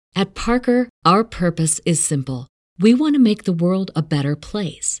At Parker, our purpose is simple. We want to make the world a better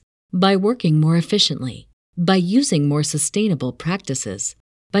place by working more efficiently, by using more sustainable practices,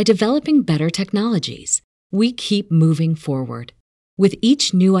 by developing better technologies. We keep moving forward. With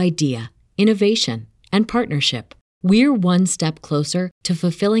each new idea, innovation, and partnership, we're one step closer to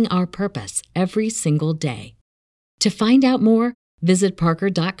fulfilling our purpose every single day. To find out more, visit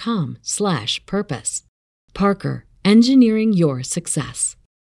parker.com/purpose. Parker, engineering your success.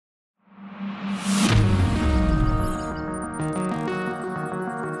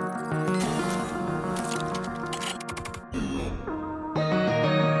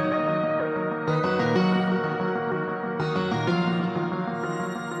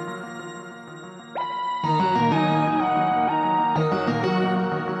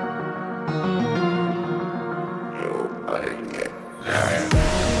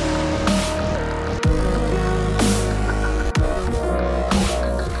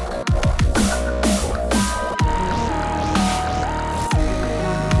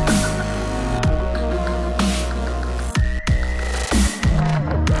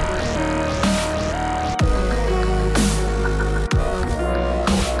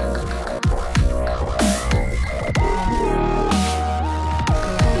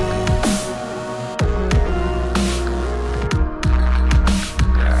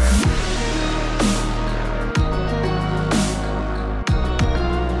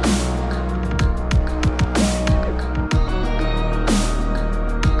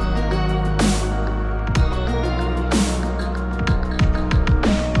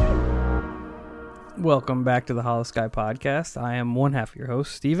 Welcome back to the Hollow Sky Podcast. I am one half of your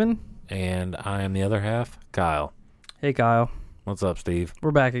host, Steven. And I am the other half, Kyle. Hey, Kyle. What's up, Steve?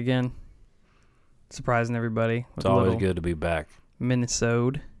 We're back again. Surprising everybody. It's always good to be back.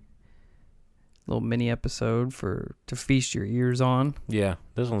 Little mini episode to feast your ears on. Yeah,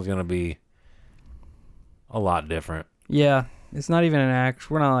 this one's going to be a lot different. Yeah, it's not even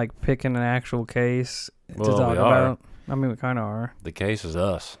we're not like picking an actual case to talk we about. I mean, we kind of are. The case is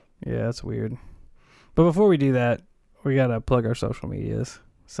us. Yeah, that's weird. But before we do that, we got to plug our social medias.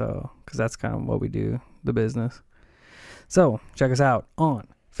 Because that's kind of what we do, the business. So, check us out on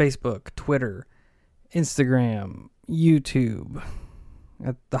Facebook, Twitter, Instagram, YouTube,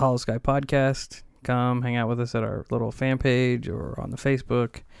 at the Hollow Sky Podcast. Come hang out with us at our little fan page or on the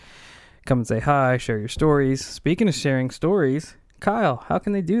Facebook. Come and say hi, share your stories. Speaking of sharing stories, Kyle, how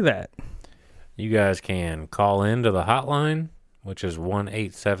can they do that? You guys can call in to the hotline, which is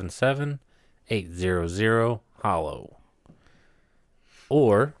 1-877-800-HOLLOW.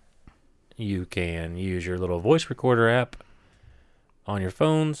 Or you can use your little voice recorder app on your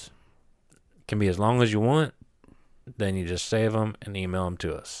phones. It can be as long as you want. Then you just save them and email them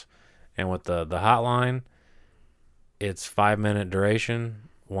to us. And with the hotline, it's 5-minute duration.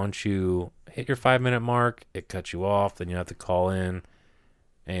 Once you hit your 5-minute mark, it cuts you off. Then you have to call in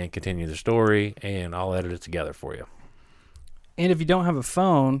and continue the story, and I'll edit it together for you. And if you don't have a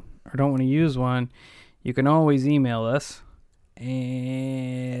phone or don't want to use one, you can always email us,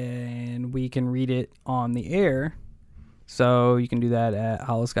 and we can read it on the air. So you can do that at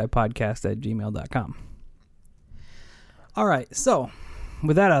hollowskypodcast@gmail.com. All right, so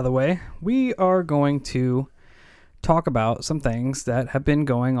with that out of the way, we are going to talk about some things that have been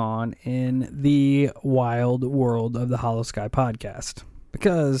going on in the wild world of the Hollow Sky Podcast.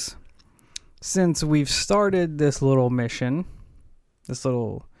 Because since we've started this little mission, this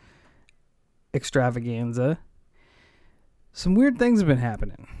little extravaganza, some weird things have been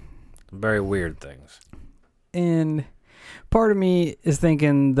happening. Very weird things. And part of me is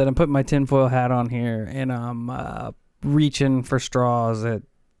thinking that I'm putting my tinfoil hat on here and I'm reaching for straws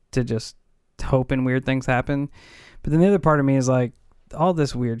to just hoping weird things happen. But then the other part of me is like, all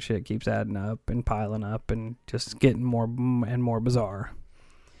this weird shit keeps adding up and piling up and just getting more and more bizarre.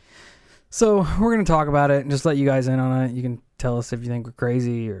 So we're going to talk about it and just let you guys in on it. You can tell us if you think we're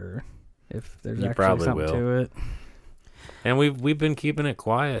crazy or if there's actually something to it. And we've been keeping it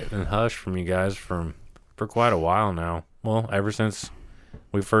quiet and hush from you guys for quite a while now. Well, ever since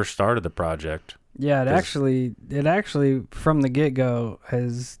we first started the project. Yeah, it actually from the get-go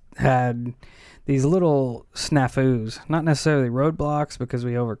has had these little snafus, not necessarily roadblocks because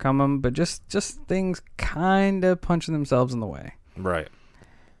we overcome them, but just things kind of punching themselves in the way. Right.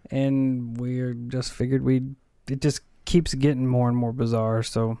 And we just figured it just keeps getting more and more bizarre,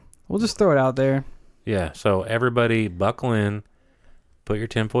 so we'll just throw it out there. Yeah, so everybody buckle in, put your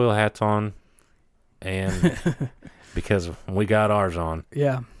tinfoil hats on, and because we got ours on.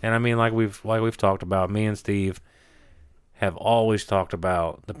 Yeah. And I mean, like we've talked about, me and Steve have always talked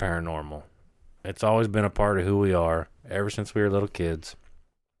about the paranormal. It's always been a part of who we are ever since we were little kids.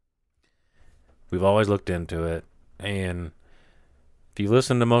 We've always looked into it. And if you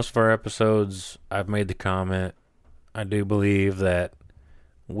listen to most of our episodes, I've made the comment. I do believe that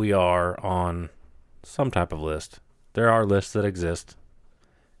we are on some type of list. There are lists that exist.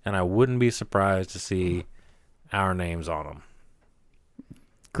 And I wouldn't be surprised to see our names on them.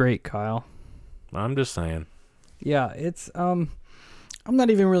 Great, Kyle. I'm just saying. Yeah, it's I'm not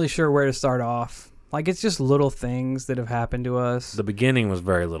even really sure where to start off. Like, it's just little things that have happened to us. The beginning was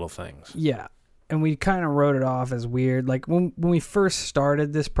very little things. Yeah. And we kind of wrote it off as weird. Like, when we first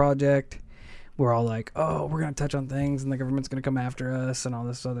started this project, we're all like, oh, we're going to touch on things and the government's going to come after us and all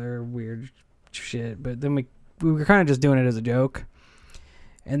this other weird shit. But then we were kind of just doing it as a joke.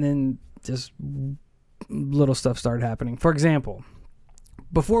 And then just little stuff started happening. For example,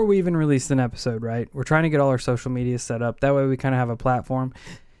 before we even released an episode, right, we're trying to get all our social media set up. That way we kind of have a platform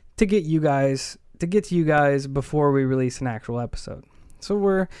to get to you guys before we release an actual episode. So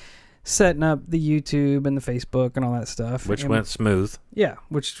we're setting up the YouTube and the Facebook and all that stuff. Which went smooth. Yeah,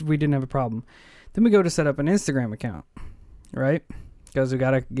 which we didn't have a problem. Then we go to set up an Instagram account, right? Because we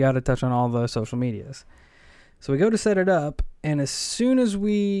gotta touch on all the social medias. So we go to set it up, and as soon as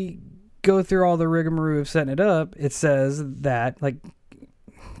we go through all the rigmarole of setting it up, it says that, like,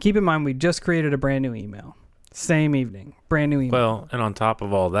 keep in mind we just created a brand new email. Same evening, brand new email. Well, and on top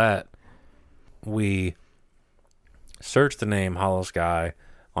of all that, we searched the name Hollow Sky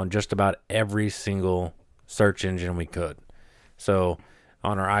on just about every single search engine we could. So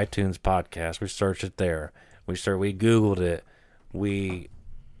on our iTunes podcast, we searched it there. We Googled it. We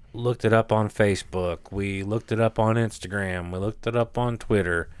looked it up on Facebook. We looked it up on Instagram. We looked it up on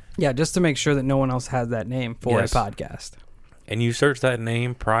Twitter. Yeah, just to make sure that no one else has that name for Yes. a podcast. And you search that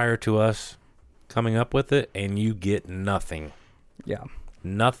name prior to us coming up with it, and you get nothing. Yeah,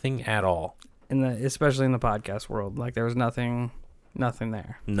 Nothing at all. especially in the podcast world, like there was nothing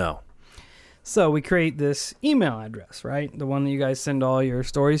there. No. So we create this email address, right? The one that you guys send all your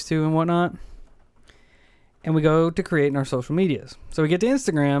stories to and whatnot. And we go to create in our social medias. So we get to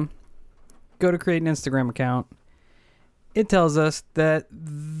Instagram, go to create an Instagram account. It tells us that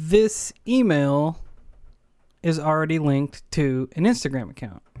this email is already linked to an Instagram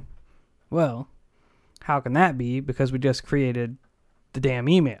account. Well, how can that be? Because we just created the damn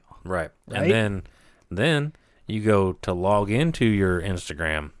email. Right. Right? And then you go to log into your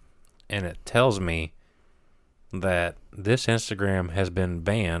Instagram, and it tells me that this Instagram has been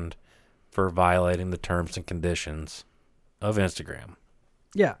banned for violating the terms and conditions of Instagram.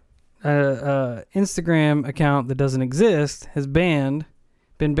 Yeah. Instagram account that doesn't exist has been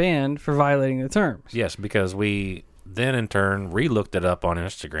banned for violating the terms. Yes, because we then in turn re-looked it up on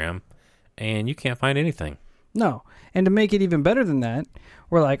Instagram, and you can't find anything. No. And to make it even better than that,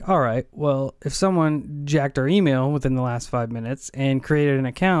 we're like, all right, well, if someone jacked our email within the last 5 minutes and created an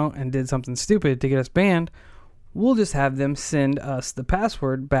account and did something stupid to get us banned, we'll just have them send us the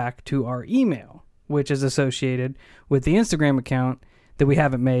password back to our email, which is associated with the Instagram account that we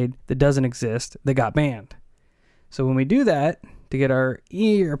haven't made, that doesn't exist, that got banned. So when we do that to get our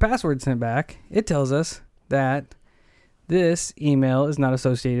password sent back, it tells us that this email is not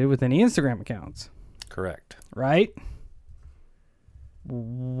associated with any Instagram accounts. Correct. Right?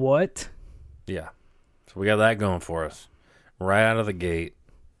 What? Yeah. So we got that going for us right out of the gate.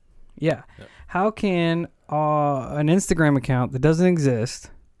 Yeah. Yep. How can an Instagram account that doesn't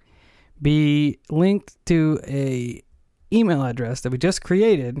exist be linked to a email address that we just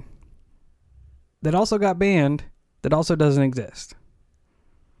created that also got banned that also doesn't exist?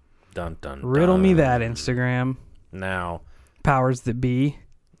 Dun, dun, Riddle me dun. that, Instagram. Now, Powers that be.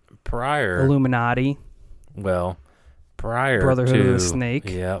 prior Illuminati. Prior Brotherhood to of the Snake.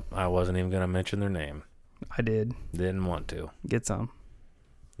 Yep, I wasn't even going to mention their name. I did. Didn't want to. Get some.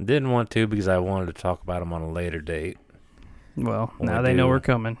 Didn't want to because I wanted to talk about them on a later date. Well, When now we they know do- we're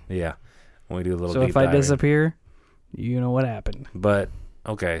coming. Yeah, when we do a little So deep if I diving. disappear, you know what happened. But,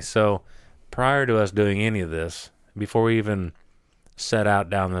 okay, so prior to us doing any of this, before we even set out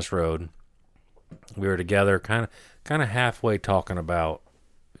down this road, we were together kind of halfway talking about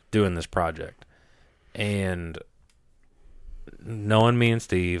doing this project. And knowing me and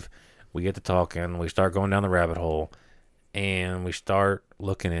Steve, we get to talking, we start going down the rabbit hole, and we start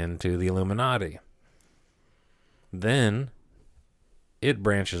looking into the Illuminati. Then it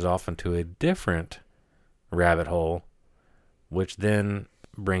branches off into a different rabbit hole, which then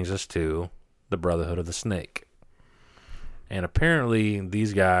brings us to the Brotherhood of the Snake. And apparently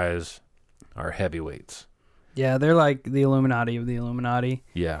these guys are heavyweights. Yeah, they're like the Illuminati of the Illuminati.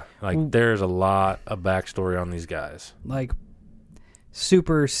 Yeah, like there's a lot of backstory on these guys. Like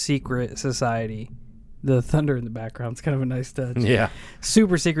super secret society The thunder in the background is kind of a nice touch. Yeah.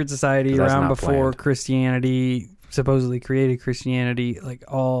 Super secret society 'Cause that's around not before planned. Christianity supposedly created Christianity.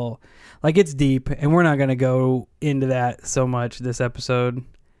 It's deep, and we're not going to go into that so much this episode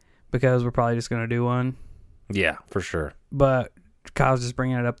because we're probably just going to do one. Yeah, for sure. But Kyle's just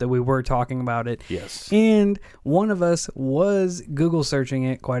bringing it up that we were talking about it. Yes. And one of us was Google searching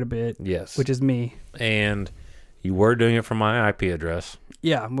it quite a bit. Yes. Which is me. And you were doing it from my IP address.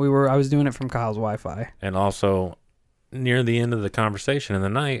 Yeah, I was doing it from Kyle's Wi-Fi. And also, near the end of the conversation in the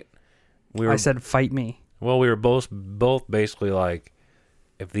night, I said, fight me. Well, we were both basically like,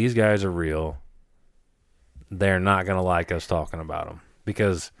 if these guys are real, they're not going to like us talking about them.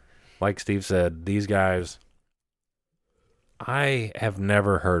 Because, like Steve said, these guys, I have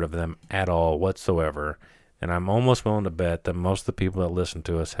never heard of them at all whatsoever. And I'm almost willing to bet that most of the people that listen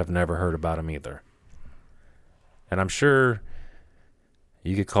to us have never heard about them either. And I'm sure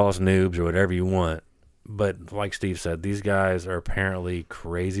you could call us noobs or whatever you want. But like Steve said, these guys are apparently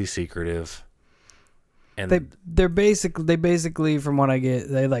crazy secretive. And they basically, from what I get,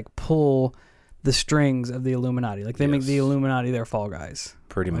 they like pull the strings of the Illuminati. Like they make the Illuminati their fall guys.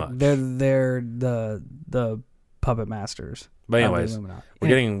 Pretty much. They're the puppet masters. But anyways, we're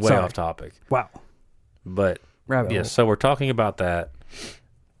getting way off topic. Wow. But Rabbit hole. So we're talking about that,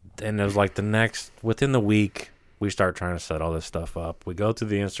 and it was like within the week, we start trying to set all this stuff up. We go through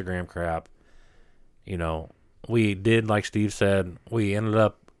the Instagram crap. You know, we did, like Steve said, we ended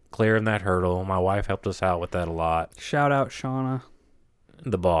up clearing that hurdle. My wife helped us out with that a lot. Shout out Shauna.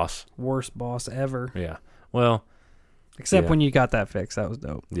 The boss. Worst boss ever. Yeah. Well. Except when you got that fixed. That was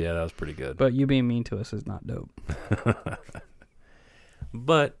dope. Yeah, that was pretty good. But you being mean to us is not dope.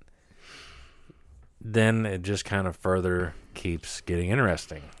 But then it just kind of further keeps getting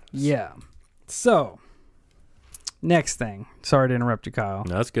interesting. Yeah. So, next thing. Sorry to interrupt you, Kyle.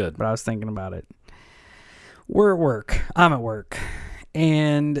 No, that's good. But I was thinking about it. We're at work. I'm at work.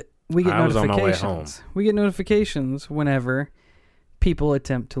 And we get notifications. On my way home. We get notifications whenever people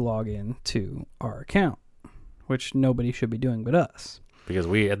attempt to log in to our account, which nobody should be doing but us. Because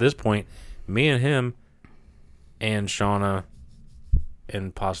at this point, me and him and Shauna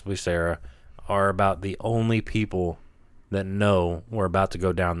and possibly Sarah are about the only people that know we're about to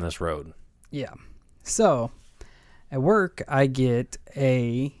go down this road. Yeah. So, at work, I get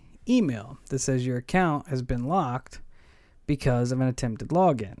a email that says your account has been locked because of an attempted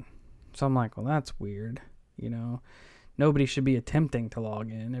login. So I'm like, well, that's weird. You know, nobody should be attempting to log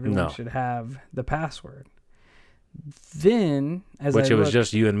in. Everyone should have the password. Then, it was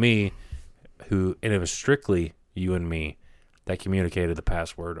just you and me and it was strictly you and me that communicated the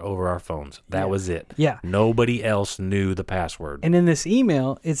password over our phones. That was it. Yeah. Nobody else knew the password. And in this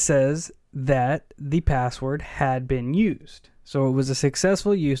email, it says that the password had been used. So it was a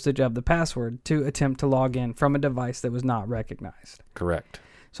successful usage of the password to attempt to log in from a device that was not recognized. Correct.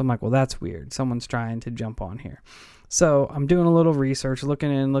 So I'm like, well, that's weird. Someone's trying to jump on here. So I'm doing a little research,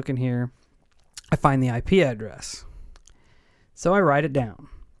 looking here. I find the IP address. So I write it down.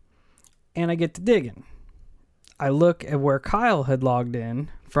 And I get to digging. I look at where Kyle had logged in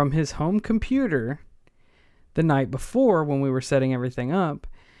from his home computer the night before when we were setting everything up.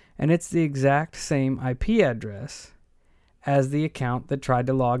 And it's the exact same IP address as the account that tried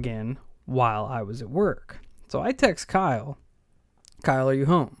to log in while I was at work. So I text Kyle. Kyle, are you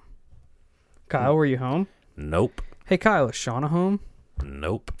home? Kyle, were you home? Nope. Hey, Kyle, is Shauna home?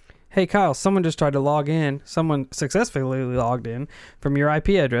 Nope. Hey, Kyle, someone just tried to log in. Someone successfully logged in from your IP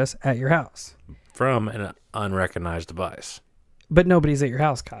address at your house. From an unrecognized device. But nobody's at your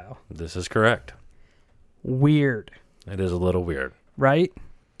house, Kyle. This is correct. Weird. It is a little weird. Right?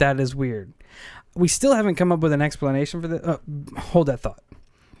 That is weird. We still haven't come up with an explanation for this. Hold that thought.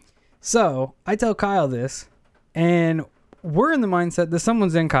 So, I tell Kyle this, and we're in the mindset that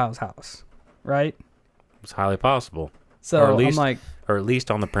someone's in Kyle's house, right? It's highly possible. So, or at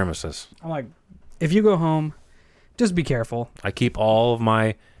least on the premises. I'm like, if you go home, just be careful. I keep all of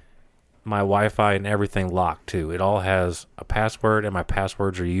my Wi-Fi and everything locked, too. It all has a password, and my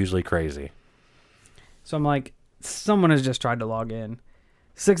passwords are usually crazy. So I'm like, someone has just tried to log in.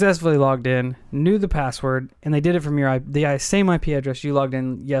 Successfully logged in, knew the password, and they did it from the same IP address you logged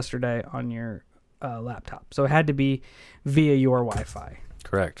in yesterday on your laptop. So it had to be via your Wi-Fi.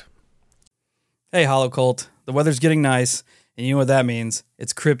 Correct. Hey, Hollow Cult. The weather's getting nice, and you know what that means.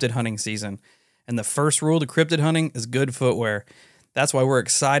 It's cryptid hunting season. And the first rule to cryptid hunting is good footwear. That's why we're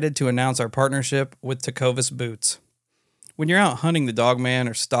excited to announce our partnership with Tecovas Boots. When you're out hunting the Dogman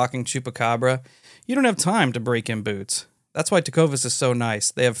or stalking Chupacabra, you don't have time to break in boots. That's why Tecovas is so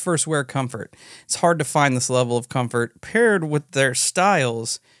nice. They have first wear comfort. It's hard to find this level of comfort paired with their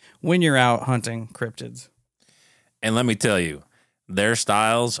styles when you're out hunting cryptids. And let me tell you, their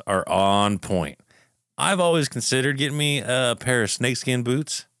styles are on point. I've always considered getting me a pair of snakeskin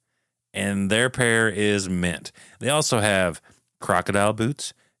boots, and their pair is mint. They also have crocodile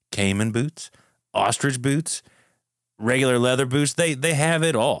boots, caiman boots, ostrich boots, regular leather boots. They have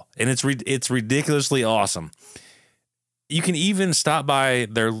it all, and it's ridiculously awesome. You can even stop by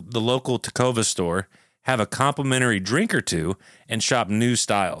the local Tecovas store, have a complimentary drink or two, and shop new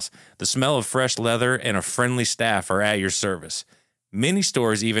styles. The smell of fresh leather and a friendly staff are at your service. Many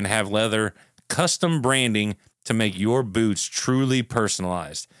stores even have leather custom branding to make your boots truly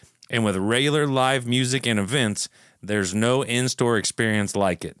personalized. And with regular live music and events, there's no in-store experience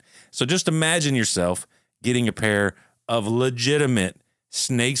like it. So just imagine yourself getting a pair of legitimate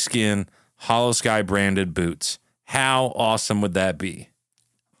snakeskin Hollow Sky branded boots. How awesome would that be?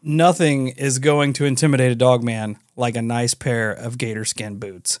 Nothing is going to intimidate a dog man like a nice pair of gator skin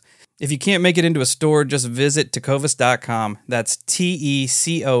boots. If you can't make it into a store, just visit tecovas.com. That's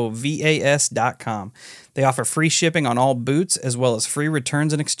TECOVAS.com. They offer free shipping on all boots as well as free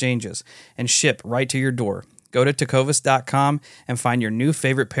returns and exchanges, and ship right to your door. Go to tecovas.com and find your new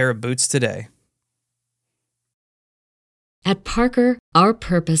favorite pair of boots today. At Parker, our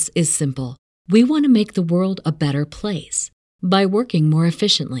purpose is simple. We want to make the world a better place by working more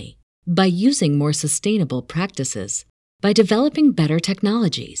efficiently, by using more sustainable practices, by developing better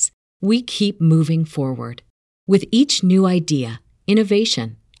technologies. We keep moving forward. With each new idea,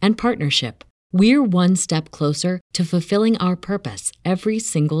 innovation, and partnership, we're one step closer to fulfilling our purpose every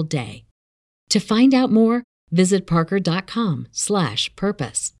single day. To find out more, visit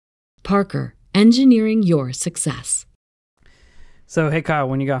parker.com/purpose. Parker, engineering your success. So, hey, Kyle,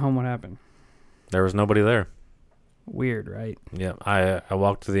 when you got home, what happened? There was nobody there. Weird, right? Yeah, I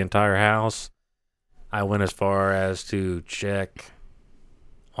walked through the entire house. I went as far as to check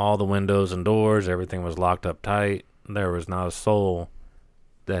all the windows and doors. Everything was locked up tight. There was not a soul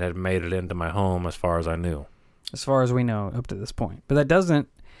that had made it into my home as far as I knew. As far as we know up to this point. But that doesn't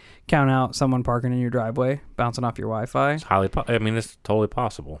count out someone parking in your driveway, bouncing off your Wi-Fi. It's it's totally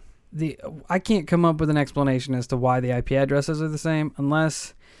possible. I can't come up with an explanation as to why the IP addresses are the same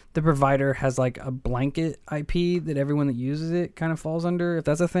unless the provider has like a blanket IP that everyone that uses it kind of falls under. If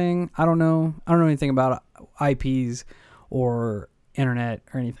that's a thing, I don't know. I don't know anything about IPs or internet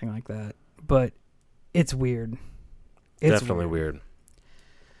or anything like that, but it's weird. It's definitely weird.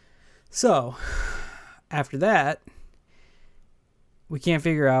 So, after that, we can't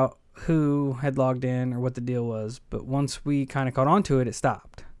figure out who had logged in or what the deal was, but once we kind of caught on to it, it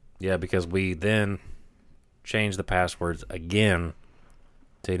stopped. Yeah, because we then changed the passwords again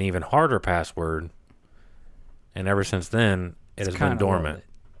to an even harder password, and ever since then, it has been dormant.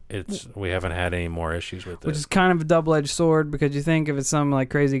 We haven't had any more issues with it. Which is kind of a double-edged sword, because you think if it's some like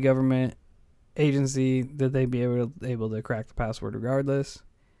crazy government agency that they'd be able to crack the password regardless.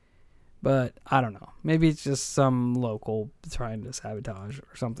 But I don't know. Maybe it's just some local trying to sabotage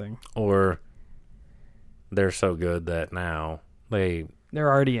or something. Or they're so good that now they're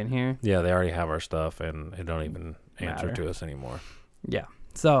already in here. Yeah, they already have our stuff and they don't even answer to us anymore. Yeah.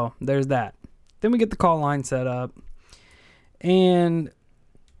 So there's that. Then we get the call line set up and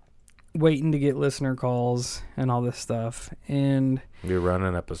waiting to get listener calls and all this stuff. And we run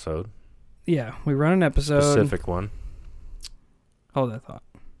an episode. Yeah, we run an episode. Specific one. Hold that thought.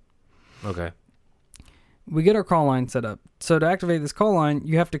 Okay. We get our call line set up. So to activate this call line,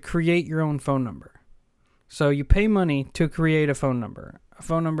 you have to create your own phone number. So you pay money to create a phone number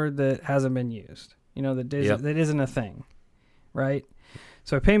that hasn't been used. You know, that isn't a thing, right?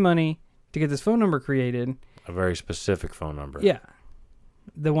 So I pay money to get this phone number created. A very specific phone number. Yeah.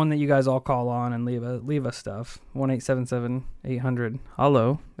 The one that you guys all call on and leave us stuff. 1-877-800.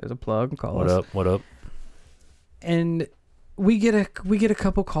 Hello. There's a plug. Call us. What up? And we get a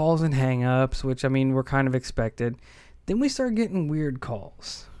couple calls and hang-ups, which, I mean, were kind of expected. Then we start getting weird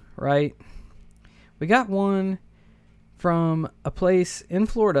calls, right? We got one from a place in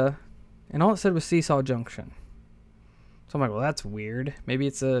Florida, and all it said was Seesaw Junction. So I'm like, well, that's weird. Maybe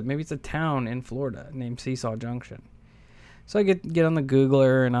it's a town in Florida named Seesaw Junction. So I get on the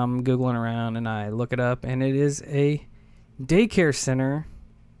Googler, and I'm Googling around, and I look it up, and it is a daycare center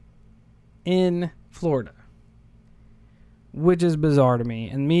in Florida, which is bizarre to me.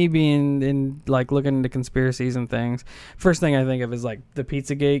 And me being in, like, looking into conspiracies and things, first thing I think of is, like, the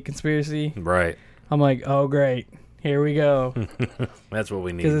Pizzagate conspiracy. Right. I'm like, oh, great. Here we go. That's what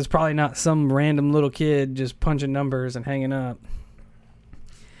we need. Because it's probably not some random little kid just punching numbers and hanging up.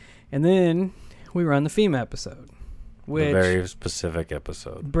 And then we run the FEMA episode, which a very specific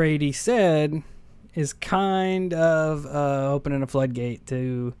episode. Brady said is kind of opening a floodgate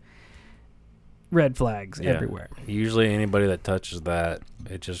to red flags Yeah. everywhere. Usually anybody that touches that,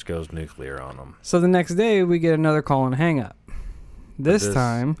 it just goes nuclear on them. So the next day, we get another call and hang up. This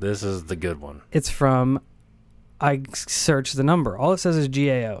time, This is the good one. it's from, I searched the number. All it says is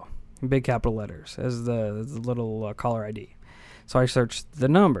GAO in big capital letters as the little caller ID. So I searched the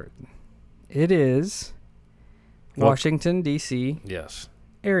number. It is Washington, D.C. Yes.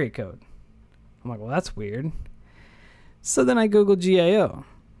 area code. I'm like, well, that's weird. So then I Googled GAO.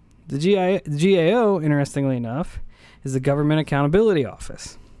 The GAO, interestingly enough, is the Government Accountability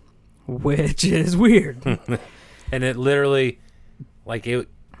Office, which is weird. And it literally,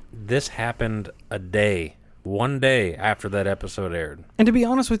 this happened one day after that episode aired. And to be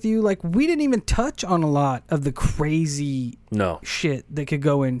honest with you, like, we didn't even touch on a lot of the crazy No. shit that could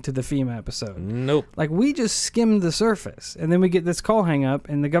go into the FEMA episode. Nope. Like, we just skimmed the surface. And then we get this call hang up,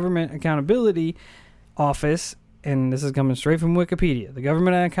 and the Government Accountability Office, and this is coming straight from Wikipedia. The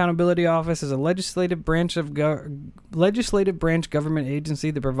Government Accountability Office is a legislative branch government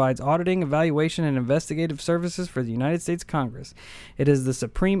agency that provides auditing, evaluation, and investigative services for the United States Congress. It is the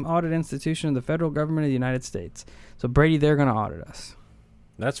supreme audit institution of the federal government of the United States. So, Brady, they're going to audit us.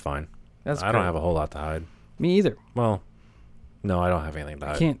 That's fine. That's I great. don't have a whole lot to hide. Me either. Well, no, I don't have anything to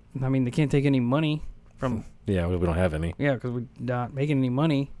hide. They can't take any money from... Yeah, we don't have any. Yeah, because we're not making any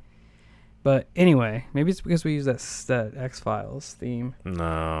money. But anyway, maybe it's because we use that X-Files theme.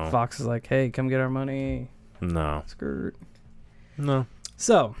 No. Fox is like, hey, come get our money. No. Skirt. No.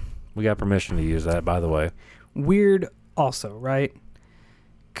 So, We got permission to use that, by the way. weird also, right?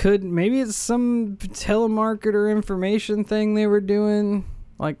 Maybe it's some telemarketer information thing they were doing.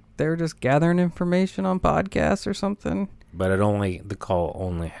 Like, they were just gathering information on podcasts or something. But the call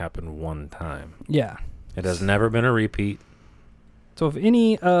only happened one time. Yeah. It has never been a repeat. So if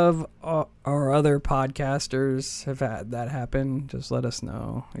any of our other podcasters have had that happen, just let us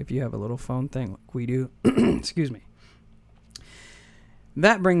know if you have a little phone thing like we do. Excuse me.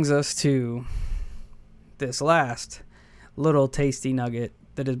 That brings us to this last little tasty nugget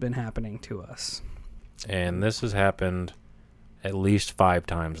that has been happening to us. And this has happened at least 5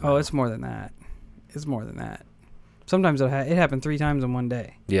 times now. Oh, it's more than that. It's more than that. Sometimes it happened 3 times in one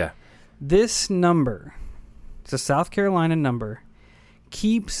day. Yeah. This number, it's a South Carolina number,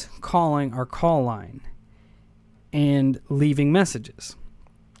 keeps calling our call line and leaving messages.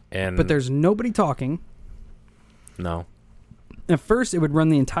 But there's nobody talking. No. At first, it would run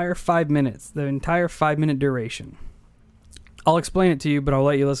the entire 5 minutes, the entire 5-minute duration. I'll explain it to you, but I'll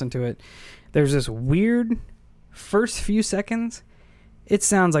let you listen to it. There's this weird first few seconds. It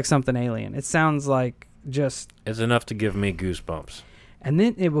sounds like something alien. It sounds like just... It's enough to give me goosebumps. And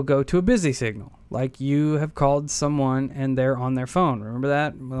then it will go to a busy signal. Like you have called someone and they're on their phone. Remember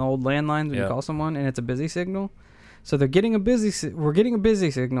that? The old landlines when you call someone and it's a busy signal? So we're getting a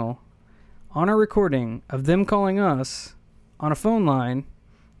busy signal on our recording of them calling us on a phone line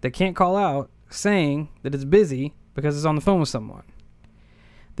that can't call out saying that it's busy because it's on the phone with someone.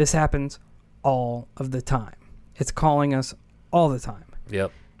 This happens all of the time. It's calling us all the time.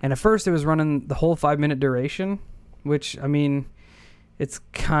 Yep. And at first it was running the whole 5-minute duration, which, I mean... It's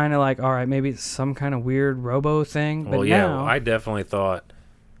kind of like, all right, maybe it's some kind of weird robo thing. But now, I definitely thought,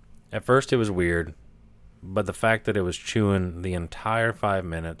 at first it was weird, but the fact that it was chewing the entire 5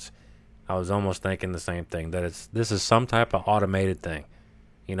 minutes, I was almost thinking the same thing, that this is some type of automated thing.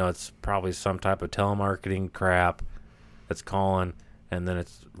 You know, it's probably some type of telemarketing crap that's calling, and then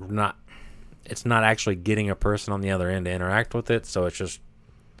it's not actually getting a person on the other end to interact with it, so it's just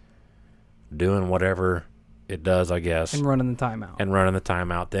doing whatever it does, I guess. And running the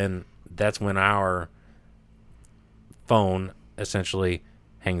timeout. Then that's when our phone essentially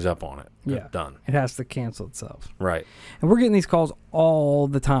hangs up on it. Yeah. Done. It has to cancel itself. Right. And we're getting these calls all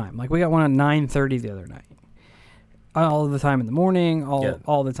the time. Like we got one at 9:30 the other night. All the time in the morning,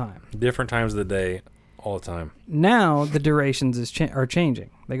 all the time. Different times of the day, all the time. Now the durations are changing.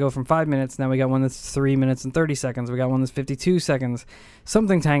 They go from 5 minutes. Now we got one that's 3 minutes and 30 seconds. We got one that's 52 seconds.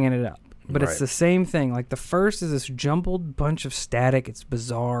 Something's hanging it up. But It's the same thing. Like the first is this jumbled bunch of static. It's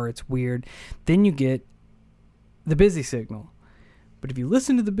bizarre. It's weird. Then you get the busy signal. But if you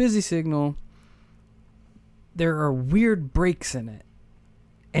listen to the busy signal, there are weird breaks in it.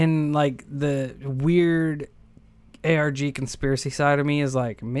 And like the weird ARG conspiracy side of me is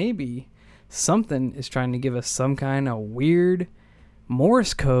like, maybe something is trying to give us some kind of weird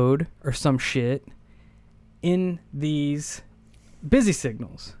Morse code or some shit in these busy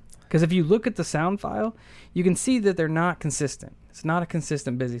signals. Because if you look at the sound file, you can see that they're not consistent. It's not a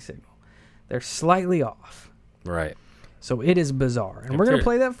consistent busy signal. They're slightly off. Right. So it is bizarre. And we're going to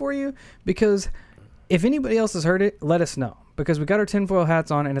play that for you because if anybody else has heard it, let us know. Because we got our tinfoil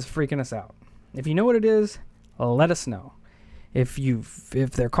hats on and it's freaking us out. If you know what it is, let us know. If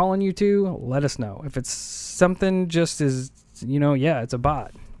they're calling you to, let us know. If it's something just as, it's a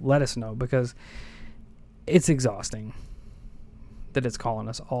bot, let us know, because it's exhausting that it's calling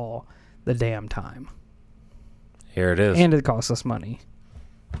us all the damn time. Here it is. And it costs us money.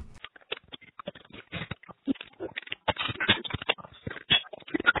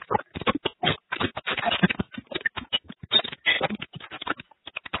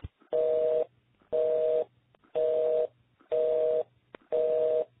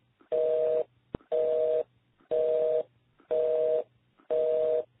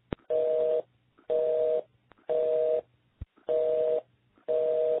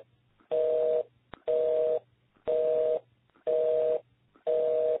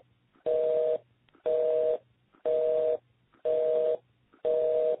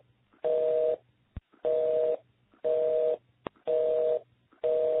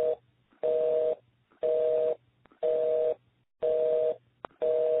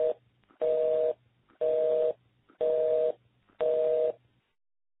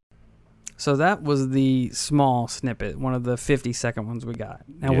 So that was the small snippet, one of the 50-second ones we got.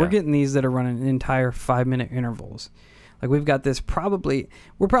 Now we're getting these that are running entire 5-minute intervals. Like we've got this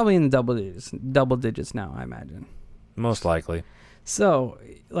we're probably in the double digits now, I imagine. Most likely. So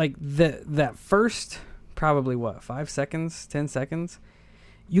like that first probably 5 seconds, 10 seconds,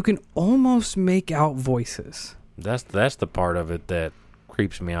 you can almost make out voices. That's the part of it that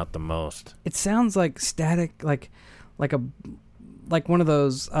creeps me out the most. It sounds like static, like one of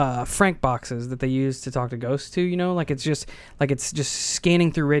those Frank boxes that they use to talk to ghosts to, like it's just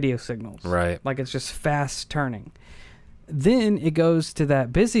scanning through radio signals. Right. Like it's just fast turning. Then it goes to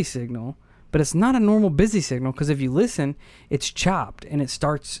that busy signal, but it's not a normal busy signal, because if you listen, it's chopped and it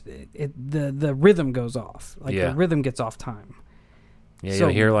starts the rhythm goes off. Like the rhythm gets off time. Yeah, you'll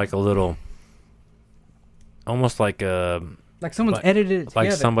hear like a little, almost like someone's edited it together.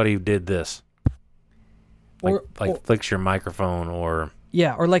 Like somebody did this. Or flicks your microphone, or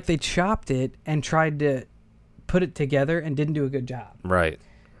like they chopped it and tried to put it together and didn't do a good job. Right.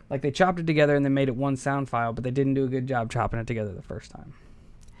 Like they chopped it together and they made it one sound file, but they didn't do a good job chopping it together the first time.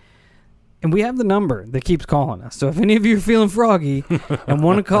 And we have the number that keeps calling us. So if any of you are feeling froggy and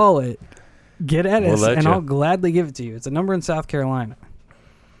want to call it, get at us and I'll gladly give it to you. It's a number in South Carolina.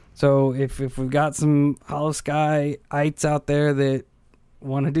 So if we've got some Hollow Sky-ites out there that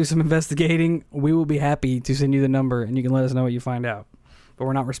want to do some investigating, we will be happy to send you the number and you can let us know what you find out. But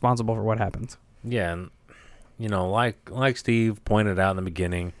we're not responsible for what happens. Yeah, and like Steve pointed out in the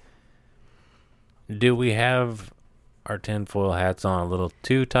beginning, do we have our tinfoil hats on a little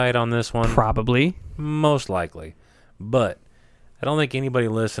too tight on this one? Probably. Most likely. But I don't think anybody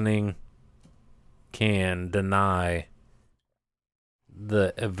listening can deny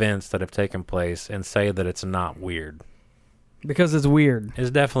the events that have taken place and say that it's not weird. Because it's weird.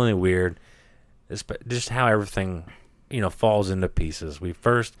 It's definitely weird. It's just how everything, falls into pieces. We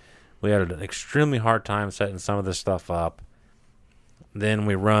had an extremely hard time setting some of this stuff up. Then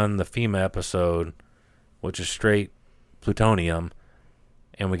we run the FEMA episode, which is straight plutonium,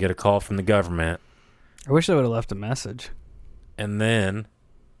 and we get a call from the government. I wish they would have left a message. And then,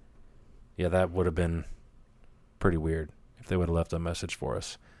 that would have been pretty weird if they would have left a message for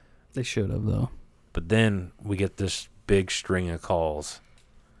us. They should have, though. But then we get this big string of calls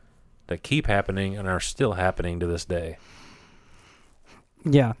that keep happening and are still happening to this day.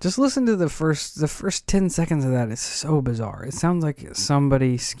 Yeah, just listen to the first 10 seconds of that. It's so bizarre. It sounds like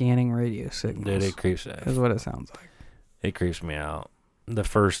somebody scanning radio signals. Dude, it creeps me. Is what it sounds like. It creeps me out. The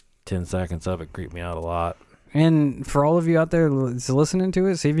first 10 seconds of it creeped me out a lot. And for all of you out there listening to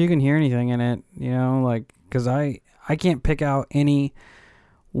it, see if you can hear anything in it. Because I can't pick out any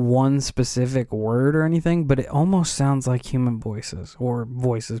one specific word or anything, but it almost sounds like human voices, or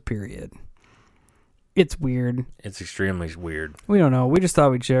voices, period. It's weird. It's extremely weird. We don't know. We just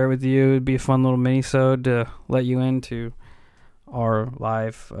thought we'd share it with you. It'd be a fun little mini-sode to let you into our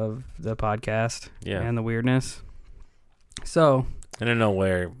life of the podcast and the weirdness. So, and in no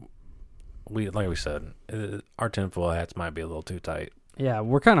way, like we said, our tinfoil hats might be a little too tight. Yeah,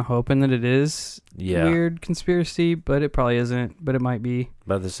 we're kind of hoping that it is weird conspiracy, but it probably isn't, but it might be.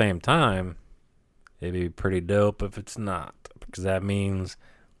 But at the same time, it'd be pretty dope if it's not, because that means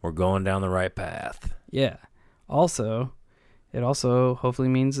we're going down the right path. Yeah. Also, it also hopefully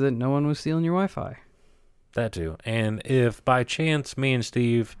means that no one was stealing your Wi-Fi. That too. And if by chance me and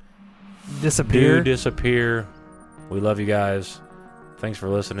Steve disappear, we love you guys. Thanks for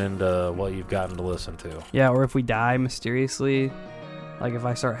listening to what you've gotten to listen to. Yeah, or if we die mysteriously, like if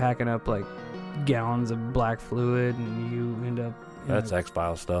I start hacking up like gallons of black fluid and you end up That's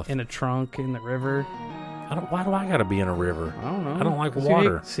X-Files stuff. in a trunk in the river. Why do I gotta be in a river? I don't know. I don't like 'Cause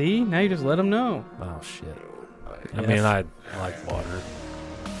water. See, now you just let them know. Oh shit. Yeah. I mean, I like water.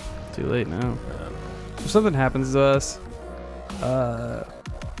 Too late now. If something happens to us, I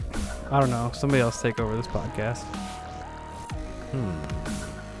don't know. Somebody else take over this podcast,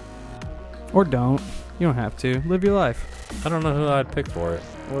 or don't. You don't have to. Live your life. I don't know who I'd pick for it.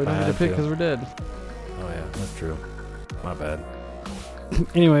 Or we don't I get to had pick to. because we're dead. Oh yeah, that's true. My bad.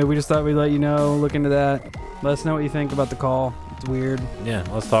 Anyway, we just thought we'd let you know. Look into that. Let us know what you think about the call. It's weird. Yeah,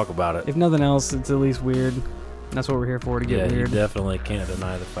 let's talk about it. If nothing else, it's at least weird. That's what we're here for, to get Yeah, weird. you definitely can't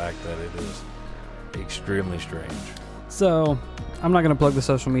deny the fact that it is extremely strange. So, I'm not going to plug the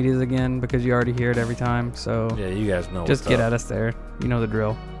social medias again because you already hear it every time. So, Yeah, you guys know. just what's get up. at us there. You know the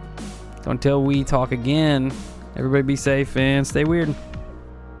drill. So, until we talk again, everybody be safe and stay weird.